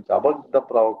ప్రవక్తల గురించి, అబద్ధ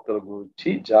ప్రవక్తల గురించి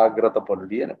జాగ్రత్త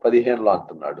పడుడి అని 15లో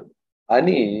అంటున్నాడు.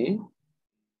 అని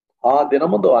ఆ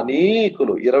దినముందు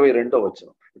అనేకులు 22వ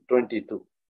వచనం 22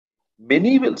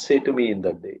 Many will say to me in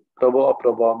that day,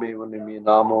 Prabha, మేము మీ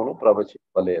నామమును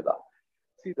ప్రవచింపలేదా?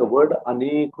 See the word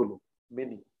అనేకులు,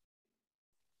 many.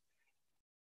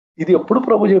 ఇది ఎప్పుడు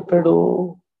ప్రభు చెప్పాడు?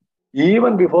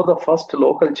 Even before the first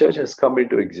local church has come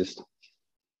into existence.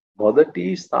 మొదటి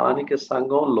స్థానిక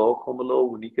సంఘం లోకములో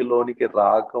ఉనికిలోనికి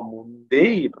రాకముందే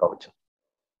ఈ ప్రవచనం.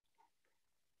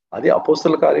 అది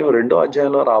అపోస్తల కార్యం 2వ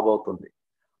అధ్యాయంలో రాబోతుంది.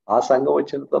 ఆ సంఘం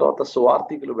వచ్చిన తర్వాత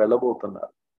సువార్థికులు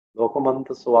వెళ్ళబోతున్నారు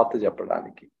లోకమంతా సువార్త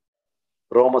చెప్పడానికి.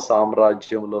 రోమ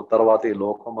సామ్రాజ్యంలో తర్వాత ఈ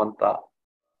లోకమంతా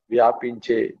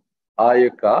వ్యాపించే ఆ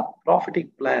యొక్క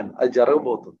ప్రాఫిటిక్ ప్లాన్ అది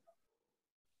జరగబోతుంది.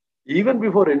 Even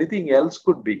before anything else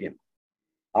could begin.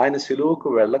 ఆయన సిలువకు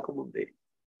వెళ్ళకముందే,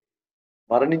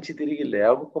 మరణించి తిరిగి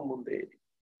లేవకముందే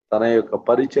తన యొక్క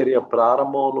పరిచర్య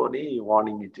ప్రారంభంలోని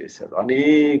వార్నింగ్ ఇచ్చేశాడు.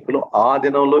 అనేకులు ఆ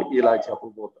దినంలో ఇలా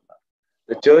చెప్పబోతున్నారు.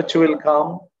 The church will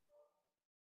come.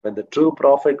 When the true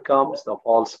prophet comes, the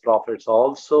false prophets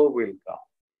also will come.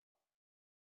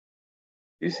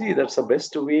 You see, that's the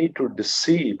best way to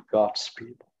deceive God's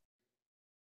people.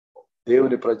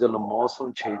 దేవుని ప్రజలను మోసం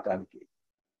చేయటానికి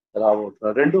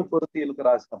రాబోతున్నారు. 2 కొరింథీయులకు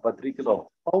రాసిన పత్రికలో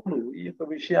పౌలు ఈ యొక్క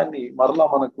విషయాన్ని మరలా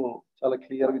మనకు చాలా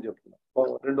క్లియర్ గా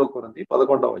చెప్తున్నారు. 2 కొరింథీ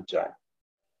 11వ అధ్యాయం.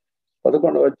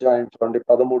 11వ అధ్యాయం చూడండి,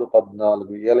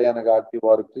 13-14. ఏలయనగా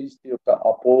వారు క్రీస్తు యొక్క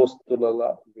అపోస్తుల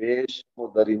వేషము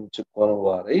ధరించుకొని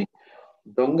వారై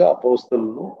దొంగ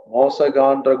అపోస్తులను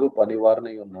మోసగాండ్రగు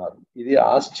పనివారనై ఉన్నారు. ఇది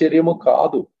ఆశ్చర్యము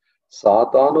కాదు.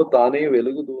 సాతాను తానే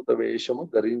వెలుగుదూత వేషము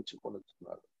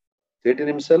ధరించుకొనుచున్నాడు. Satan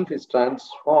himself is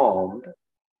transformed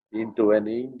into an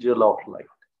angel of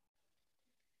light.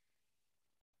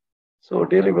 So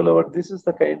dearly beloved, this is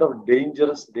the kind of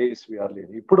dangerous days we are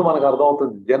living. ఇప్పుడు మనకు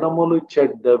అర్థమవుతుంది జనములు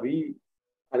చెడ్డవి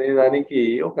అనే దానికి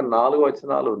ఒక 4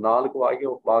 వచనాలు, 4 వాక్య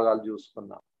భాగాలు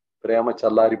చూసుకున్నాం. ప్రేమ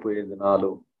చల్లారిపోయే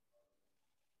దినాలు,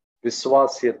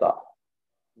 విశ్వాస్యత,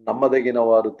 నమ్మదగిన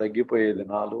వారు తగ్గిపోయే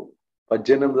దినాలు,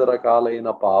 18 రకాలైన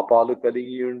పాపాలు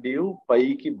కలిగి ఉండి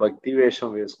పైకి భక్తి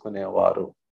వేషం వేసుకునేవారు,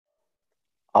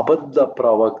 అబద్ధ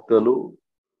ప్రవక్తలు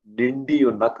నిండి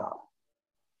ఉన్న కాలం.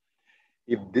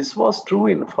 If this was true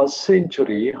in 1st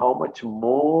century, how much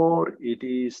more it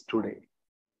is today?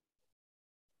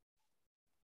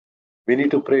 We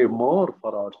need to pray more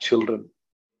for our children.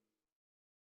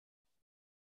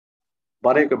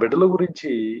 మన యొక్క బిడ్డల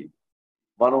గురించి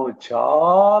మనం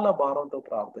చాలా భారంతో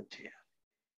ప్రార్థన చేయాలి.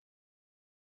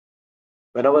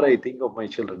 Whenever I think of my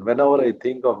children, whenever I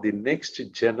think of the next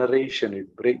generation, it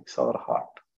breaks our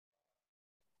heart.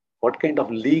 What kind of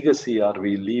legacy are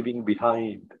we leaving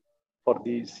behind for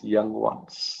these young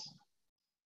ones?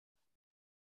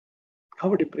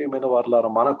 కాబట్టి ప్రియమైన వారలారా,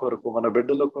 మన కొరకు, మన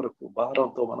బిడ్డల కొరకు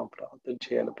భారంతో మనం ప్రార్థన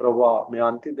చేయాలి. ప్రభువా, మేము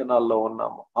అంత్య దినాల్లో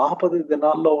ఉన్నాము, ఆపద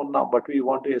దినాల్లో ఉన్నాం, but we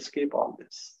want to escape all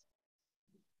this.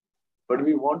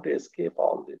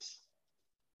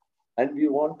 And we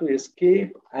want to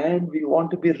escape, and we want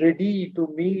to be ready to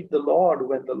meet the Lord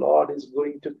when the Lord is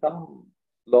going to come.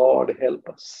 Lord, help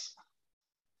us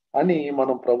అని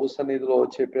మనం ప్రభు సన్నిధిలో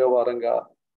చెప్పే వారంగా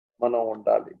మనం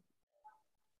ఉండాలి.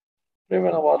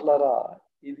 ప్రియమైన వాళ్ళారా,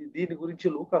 దీని గురించి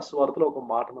లూకా సువార్తలో ఒక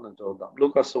మాట మనం చూద్దాం.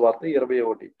 లూకా సువార్త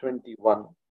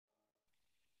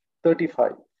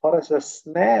 21:35. For as a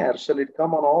snare shall it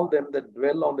come on all them that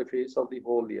dwell on the face of the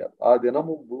whole earth. ఆ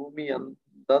దినము భూమి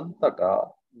అంతటా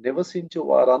నివసించు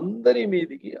వారందరి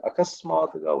మీదికి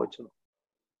అకస్మాత్తుగా వచ్చును.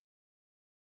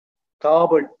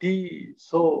 కాబట్టి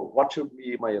what should be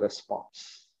my response?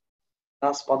 నా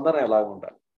స్పందన ఎలాగ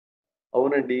ఉండాలి?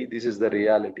 అవునండి, దిస్ ఇస్ ద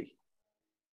రియాలిటీ.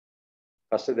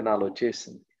 కష్ట దినాలు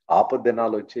వచ్చేసింది, ఆపద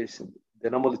దినాలు వచ్చేసింది,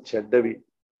 దినములు చెడ్డవి.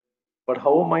 But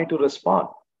how am I to respond?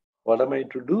 What am I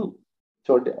to do?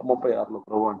 చూడండి 36లో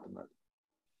ప్రభు అంటున్నాడు,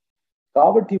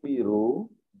 కాబట్టి మీరు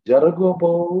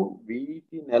జరగబో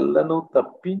వీటి నెలను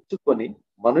తప్పించుకొని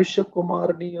మనుష్య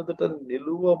కుమారుని ఎదుట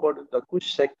నిలువబడుటకు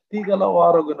శక్తి గల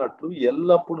వారగునట్లు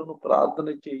ఎల్లప్పుడూ ప్రార్థన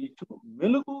చేయించు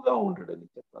మెలకుగా ఉండడని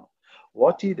చెప్తాను.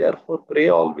 Watch ye therefore, pray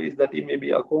always, that ye may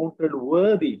be accounted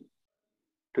worthy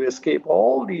to escape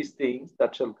all these things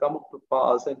that shall come to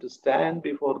pass and to stand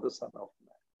before the Son of Man.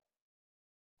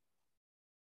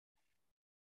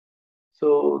 So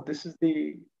this is the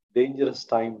dangerous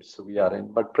times we are in,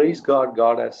 but praise God,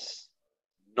 God has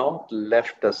not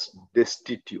left us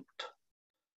destitute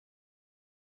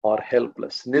or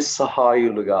helpless.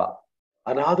 నిస్సహాయులుగా,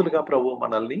 అనాథులుగా ప్రభు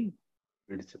మనల్ని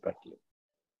విడిచిపెట్టలేదు.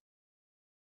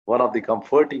 One of the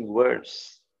comforting words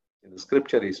in the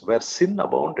scripture is, where sin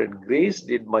abounded, grace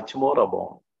did much more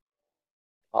abound.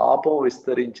 పాపం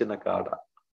విస్తరించిన కాడ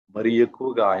మరి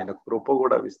ఎక్కువగా ఆయన కృప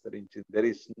కూడా విస్తరించింది. There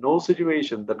is no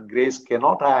situation that grace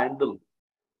cannot handle.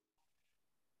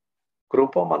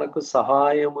 కృప మనకు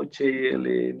సహాయము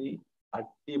చేయలేని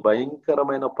అట్టి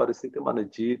భయంకరమైన పరిస్థితి మన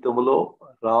జీవితంలో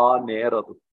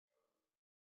రానేరదు.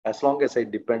 As long as I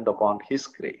depend upon His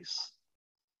grace.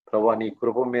 ప్రభువా, నీ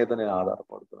కృప మీద నేను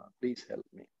ఆధారపడుతున్నాను. Please help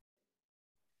me.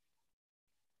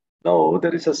 Now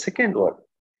there is a second word.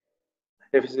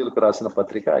 ఎఫెసీయులకు రాసిన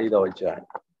పత్రిక 5వ అధ్యాయం.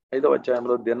 5వ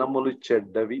అధ్యాయంలో దినములు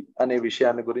చెడ్డవి అనే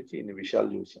విషయాన్ని గురించి ఇన్ని విషయాలు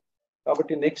చూసాం.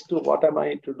 కాబట్టి next what am I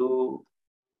to do?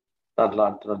 అట్లా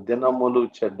అంటున్నాం, దినములు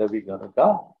చెడ్డవి కనుక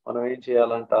మనం ఏం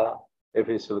చేయాలంట?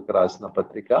 ఎఫెసీయులకు రాసిన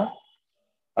పత్రిక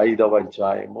 5వ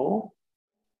అధ్యాయము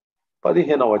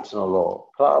 15వ వచనంలో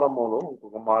ప్రారంభంలో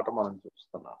ఇంకొక మాట మనం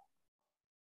చూస్తున్నాం.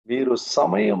 మీరు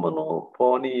సమయమును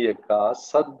పోనీయక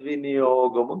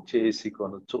సద్వినియోగము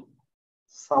చేసుకొనుచు.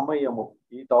 సమయము,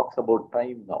 ఈ టాక్స్ అబౌట్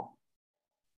టైం నౌ.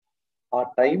 ఆ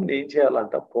టైంని ఏం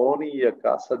చేయాలంట? పోనీయక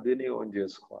సద్వినియోగం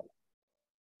చేసుకోవాలి.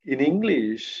 In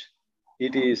English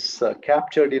it is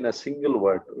captured in a single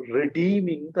word,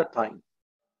 redeeming the time.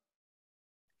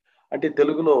 అంటే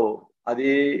తెలుగులో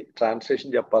అదే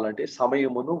ట్రాన్స్లేషన్ చెప్పాలంటే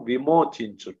సమయమును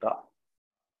విమోచించుట.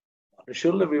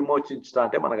 మనుషుల్ని విమోచించుట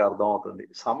అంటే మనకు అర్థం అవుతుంది.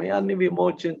 సమయాన్ని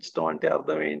విమోచించడం అంటే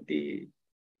అర్థం ఏంటి?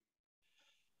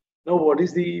 No, what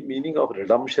is the meaning of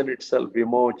redemption it self?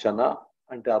 విమోచన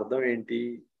అంటే అర్థం ఏంటి?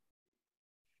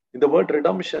 In the word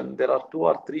redemption there are 2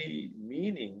 or 3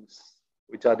 meanings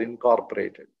which are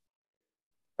incorporated.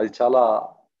 అది చాలా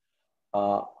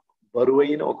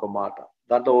బరువైన ఒక మాట.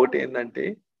 దాంట్లో ఒకటి ఏంటంటే,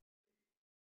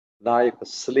 నా యొక్క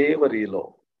స్లేవరీలో,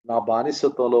 నా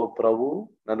బానిసత్వంలో ప్రభు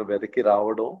నన్ను వెతికి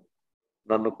రావడం,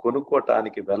 నన్ను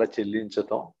కొనుక్కోటానికి వెల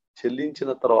చెల్లించటం,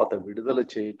 చెల్లించిన తర్వాత విడుదల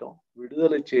చేయటం,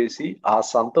 విడుదల చేసి ఆ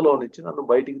సంతలో నుంచి నన్ను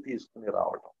బయటికి తీసుకుని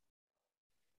రావటం.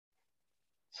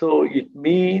 So it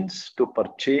means to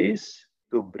purchase,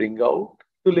 to bring out,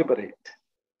 to liberate.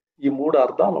 ఈ 3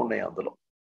 అర్థాలు ఉన్నాయి అందులో.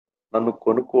 నన్ను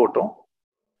కొనుక్కోవటం,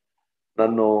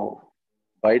 నన్ను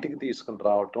బయటికి తీసుకుని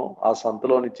రావటం, ఆ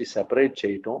సంతలో నుంచి సెపరేట్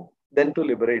చేయటం, దెన్ టు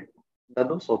లిబరేట్,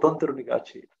 నన్ను స్వతంత్రునిగా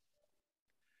చేయటం.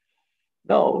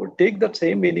 Now take that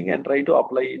same meaning and try to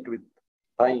apply it with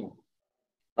time.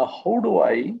 Now how do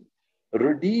I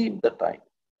redeem the time?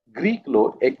 Greek లో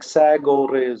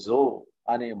exagorezo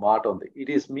అనే మాట ఉంది. It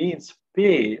is means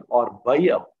pay or buy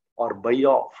up or buy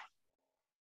off.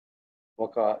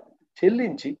 ఒక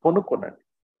చెల్లించి కొనుక్కోనండి.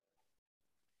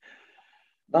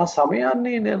 నా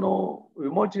సమయాన్ని నేను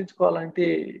విమోచించుకోవాలంటే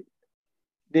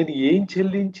నేను ఏం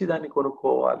చెల్లించి దాన్ని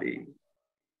కొనుక్కోవాలి?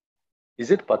 Is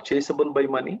it purchasable by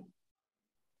money?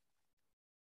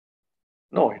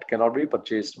 No, it cannot be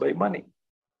purchased by money.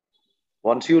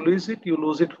 Once you lose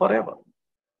it forever.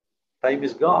 Time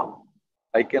is gone.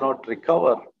 I cannot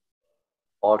recover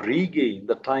or regain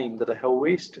the time that I have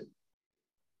wasted.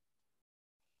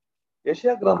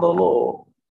 యెషయా గ్రంథంలో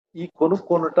ఈ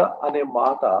కొనుక్కొనుట అనే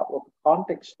మాట ఒక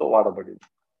context లో వాడబడింది.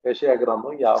 యెషయా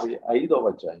గ్రంథం 55వ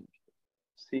అధ్యాయం,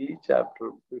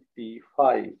 చాప్టర్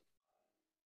 55.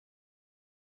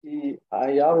 ఈ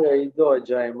 55వ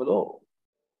అధ్యాయంలో,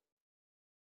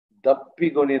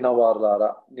 దప్పిగొనిన వారులారా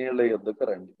నీళ్ల యొద్దకు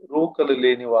రండి, రూకలు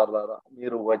లేని వారులారా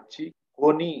మీరు వచ్చి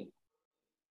కొని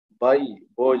బై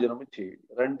భోజనము చేయుడి,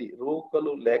 రండి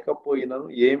రూకలు లేకపోయినను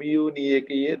ఏమియు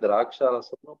నీయకయే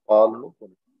ద్రాక్షారసమును పాలును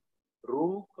కొను.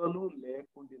 రూకలు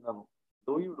లేకుండినను,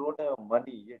 though you don't have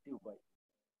money yet you buy.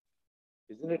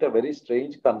 Isn't it a very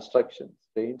strange construction,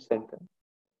 strange sentence?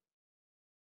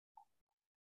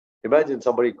 Imagine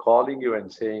somebody calling you and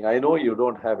saying, I know you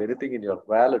don't have anything in your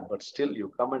wallet, but still you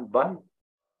come and buy.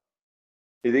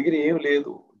 నీ దగ్గర ఏం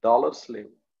లేదు, dollars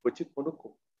లేవు, వచ్చి కొనుక్కో.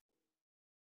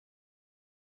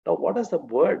 Now what is the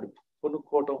word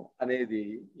కొనుక్కోవటం అనేది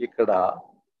ఇక్కడ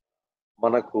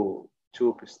మనకు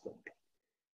చూపిస్తుంది.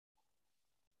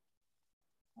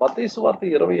 మత్తయి సువార్త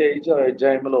 25వ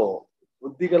అధ్యాయంలో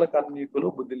బుద్ధిగల కన్యకులు,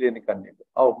 బుద్ధి లేని కన్యకులు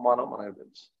ఆ ఉపమానం మనకు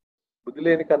తెలుసు. బుద్ధి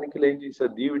లేని కన్యకులు ఏం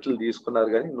చేశారు? దీవిట్లు తీసుకున్నారు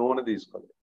కానీ నూనె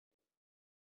తీసుకోలేదు.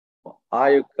 ఆ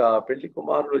యొక్క పెళ్లి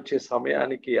కుమారుడు వచ్చే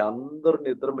సమయానికి అందరూ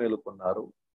నిద్ర మేలుకున్నారు.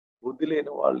 బుద్ధి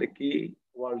లేని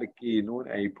వాళ్ళకి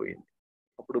నూనె అయిపోయింది.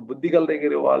 అప్పుడు బుద్ధిగల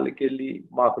దగ్గర వాళ్ళకి వెళ్ళి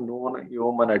మాకు నూనె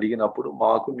ఇవ్వమని అడిగినప్పుడు,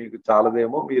 మీకు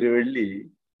చాలదేమో, మీరు వెళ్ళి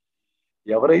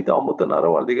ఎవరైతే అమ్ముతున్నారో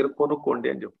వాళ్ళ దగ్గర కొనుక్కోండి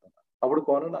అని చెప్తున్నారు. అప్పుడు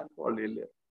కొనడానికి వాళ్ళు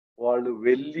వెళ్ళారు. వాళ్ళు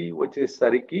వెళ్ళి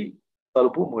వచ్చేసరికి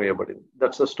తలుపు మూయబడింది.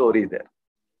 That's a story there.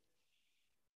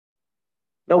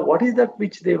 Now what is that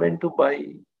which they went to buy?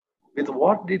 With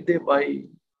what did they buy?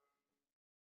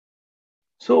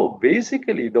 So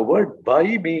basically the word buy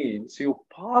means you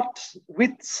part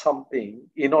with something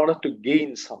in order to gain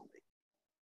something.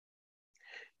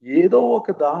 ఏదో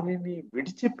ఒక దానిని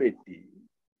విడిచిపెట్టి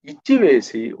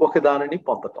ఇచ్చివేసి ఒక దానిని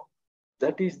పొందటం.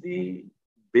 That is the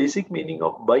basic meaning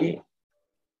of buying.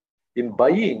 In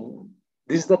buying,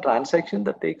 this is the transaction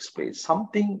that takes place.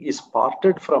 Something is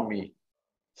parted from me.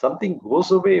 Something goes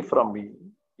away from me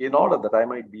in order that I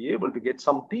might be able to get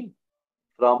something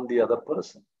from the other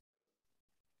person.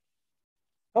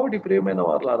 కాబట్టి ప్రియమైన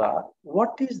వారలారా,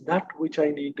 what is that which I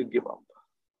need to give up?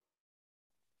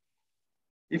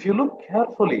 If you look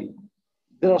carefully,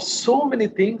 there are so many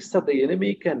things that the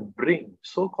enemy can bring,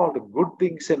 so-called good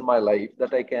things in my life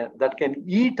that can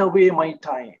eat away my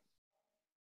time.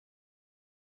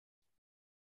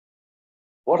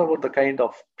 What about the kind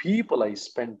of people I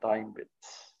spend time with?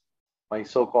 My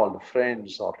so-called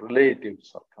friends or relatives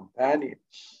or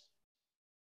companions?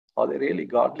 Are they really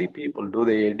godly people? Do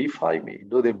they edify me?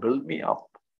 Do they build me up?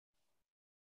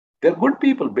 They're good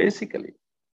people, basically.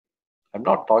 I'm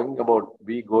not talking about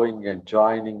we going and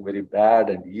joining very bad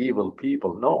and evil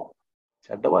people. No.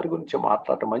 చెడ్డవారి గురించి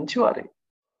మాట్లాడటం మంచివారే.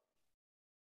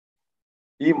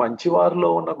 ఈ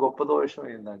మంచివారిలో ఉన్న గొప్ప దోషం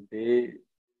ఏంటంటే,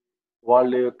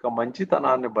 వాళ్ళ యొక్క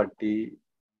మంచితనాన్ని బట్టి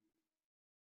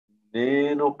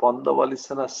నేను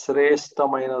పొందవలసిన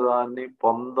శ్రేష్టమైన దాన్ని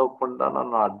పొందకుండా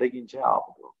నన్ను అడ్డగించే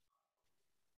ఆపదు.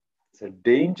 It's a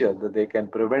danger that they can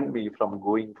prevent me from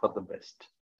going for the best.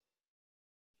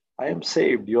 I am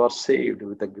saved, you are saved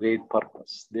with a great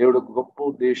purpose. దేవుడు గొప్ప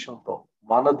ఉద్దేశంతో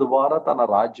మన ద్వారా తన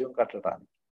రాజ్యం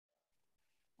కట్టడానికి,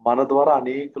 మన ద్వారా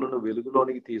అనేకులను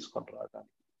వెలుగులోనికి తీసుకొని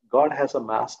రావడానికి God has a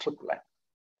master plan.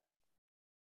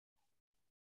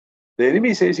 The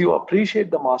enemy says you appreciate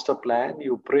the master plan,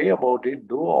 you pray about it,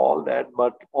 do all that,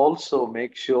 but also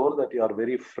make sure that you are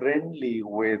very friendly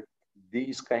with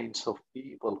these kinds of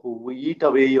people who eat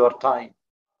away your time.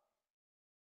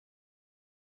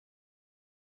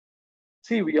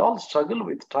 See, we all struggle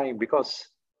with time because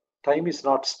time is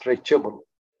not stretchable.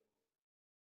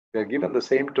 We are given the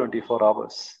same 24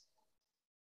 hours.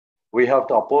 We have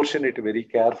to apportion it very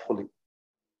carefully.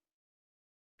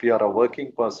 If you are a working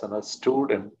person, a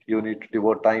student, you need to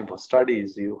devote time for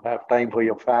studies. You have time for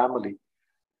your family,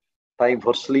 time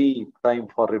for sleep, time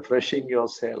for refreshing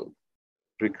yourself,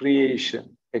 recreation,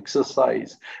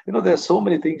 exercise. There are so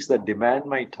many things that demand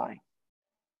my time.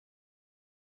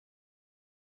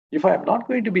 If I am not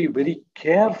going to be very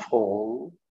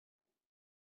careful,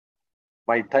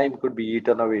 my time could be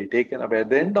eaten away, taken away. At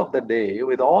the end of the day,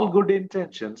 with all good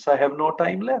intentions, I have no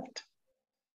time left.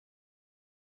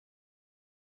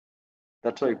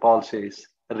 That's why Paul says,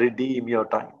 redeem your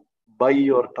time, buy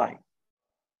your time.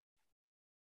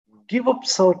 Give up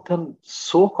certain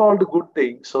so-called good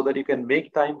things so that you can make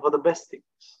time for the best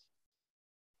things.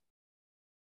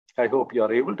 I hope you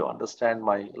are able to understand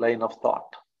my line of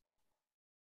thought.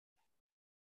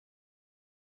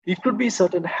 It could be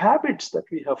certain habits that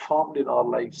we have formed in our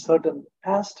life, certain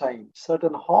pastimes,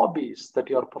 certain hobbies that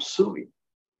you are pursuing,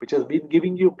 which has been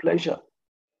giving you pleasure,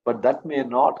 but that may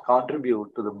not contribute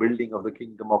to the building of the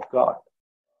kingdom of God.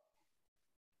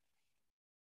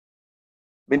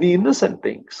 Many innocent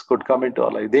things could come into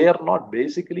our life. They are not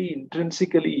basically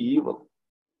intrinsically evil.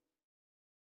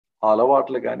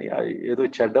 అలవాట్లు కానీ ఏదో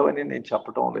చెడ్డవని నేను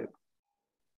చెప్పటం లేదు.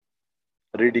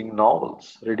 Reading novels,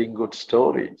 reading good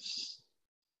stories,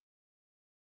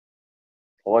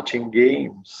 watching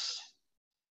games.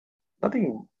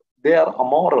 Nothing. They are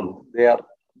immoral. They are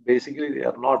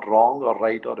not wrong or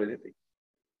right or anything.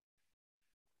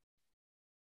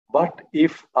 But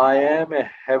if I am a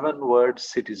heavenward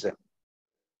citizen,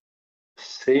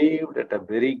 saved at a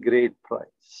very great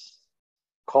price,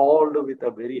 called with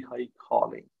a very high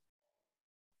calling,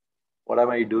 what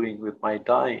am I doing with my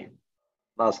time?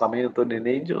 నా సమయంతో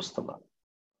నేనేం చేస్తున్నాను?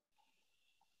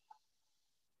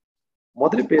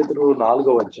 మొదటి పేతురు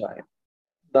 4వ అధ్యాయం,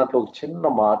 దాంట్లో ఒక చిన్న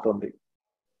మాట ఉంది.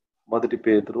 మొదటి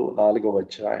పేతురు 4వ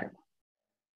అధ్యాయం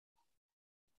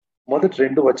మొదటి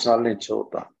 2 వచనాలు నేను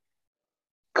చదువుతాను.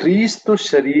 క్రీస్తు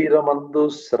శరీరమందు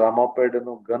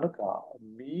శ్రమపడెను గనుక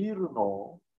మీరును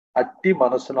అట్టి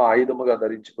మనసును ఆయుధముగా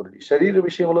ధరించుకుని శరీర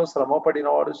విషయంలో శ్రమ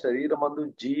పడినవాడు శరీరమందు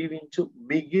జీవించు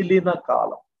మిగిలిన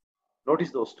కాలం.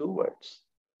 Notice those 2 words.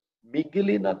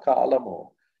 మిగిలిన కాలము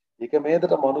ఇక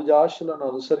మీదట మనుజాశులను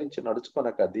అనుసరించి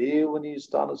నడుచుకొనక దేవుని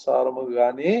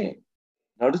ఇష్టానుసారముగానే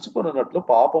నడుచుకున్నట్లు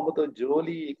పాపముతో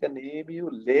జోలి ఇక నేమీ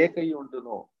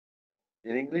లేకయుండును.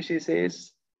 In English he says,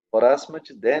 for as much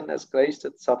then as Christ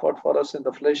hath suffered for us in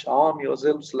the flesh, arm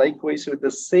yourselves likewise with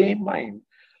the same mind.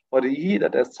 For he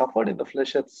that hath suffered in the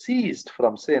flesh hath ceased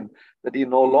from sin, that he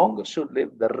no longer should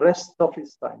live the rest of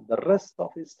his time. The rest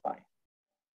of his time.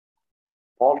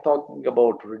 Paul talking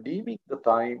about redeeming the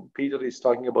time. Peter is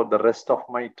talking about the rest of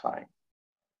my time.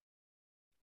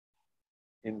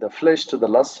 In the flesh to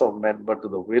the lusts of men, but to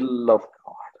the will of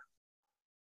God.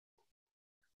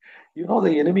 You know,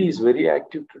 the enemy is very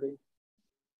active today.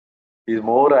 He is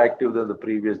more active than the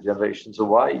previous generation. So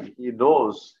why? He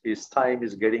knows his time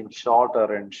is getting shorter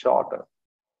and shorter.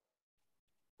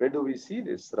 Where do we see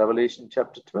this? Revelation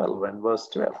chapter 12 and verse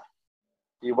 12.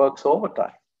 He works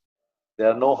overtime. There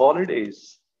are no holidays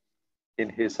in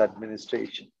his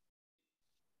administration.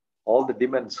 All the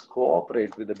demons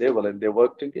cooperate with the devil and they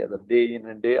work together day in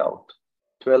and day out.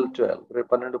 12-12.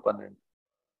 12-12.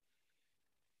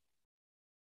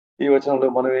 ఈ వచనంలో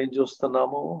మనం ఏం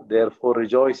చూస్తున్నాము? Therefore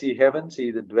rejoice ye heavens, ye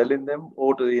that dwell in them, O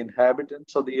to the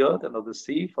inhabitants of the earth and of the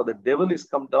sea, for the devil is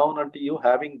come down unto you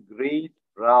having great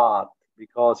wrath,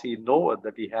 because he knoweth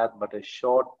that he hath but a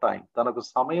short time. తనకు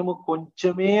సమయము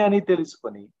కొంచెమే అని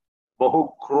తెలుసుకొని బహు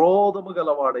క్రోధము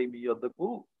గలవాడై మీ యొద్దకు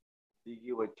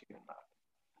దిగి వచ్చి ఉన్నాడు.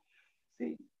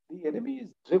 See, the enemy is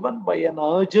driven by an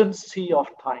urgency of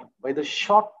time, by the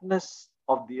shortness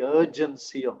of the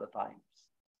urgency of the time.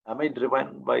 Am I driven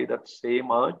by that same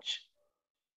urge?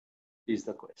 Is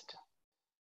the question.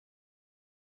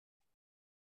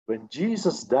 When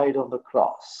Jesus died on the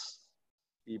cross,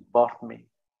 he bought me.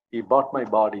 He bought my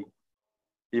body.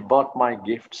 He bought my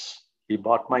gifts. He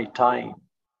bought my time.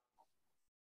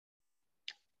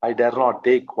 I dare not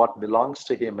take what belongs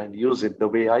to him and use it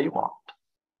the way I want.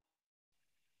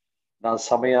 నా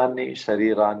సమయాన్ని,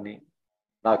 శరీరాన్ని,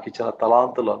 నాకు ఇచ్చిన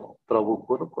తలాంతులను ప్రభు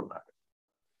కొనుక్కున్నాడు.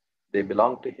 They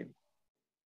belong to him.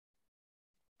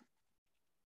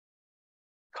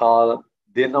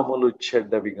 దినములు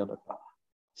చెడ్డవి గనుక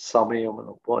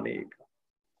సమయమును పోనీయక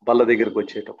బల్ల దగ్గరకు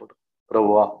వచ్చేటప్పుడు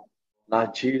ప్రభువా నా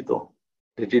జీవితం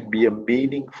let it be a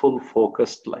meaningful,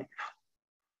 focused life,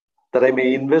 that I may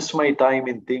invest my time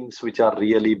in things which are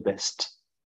really best.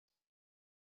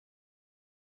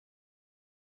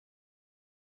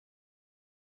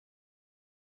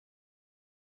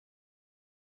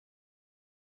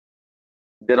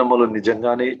 దినములు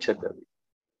నిజంగానే చెడ్డవి.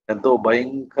 ఎంతో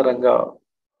భయంకరంగా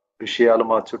విషయాలు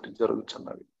మా చుట్టూ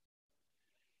జరుగుతున్నవి.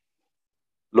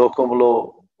 లోకంలో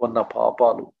ఉన్న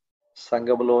పాపాలు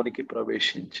సంఘంలోనికి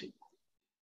ప్రవేశించి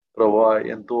ప్రభువా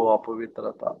ఎంతో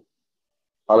అపవిత్రత,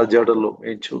 అలజడులు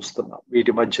మేము చూస్తున్నాం.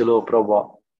 వీటి మధ్యలో ప్రభువా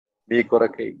మీ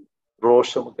కొరకై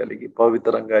రోషము కలిగి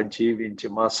పవిత్రంగా జీవించి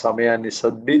మా సమయాన్ని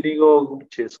సద్వినియోగం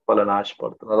చేసుకోవాలని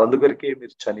ఆశపడుతున్నారు. అందుకొరకే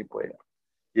మీరు చనిపోయారు.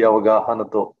 ఈ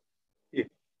అవగాహనతో ఈ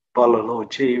పనులను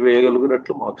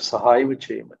చేయవేయగలుగునట్లు మాకు సహాయం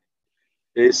చేయమని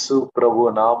యేసు ప్రభు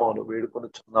నామమును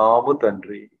వేడుకొనుచున్నాము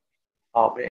తండ్రి. ఆమేన్.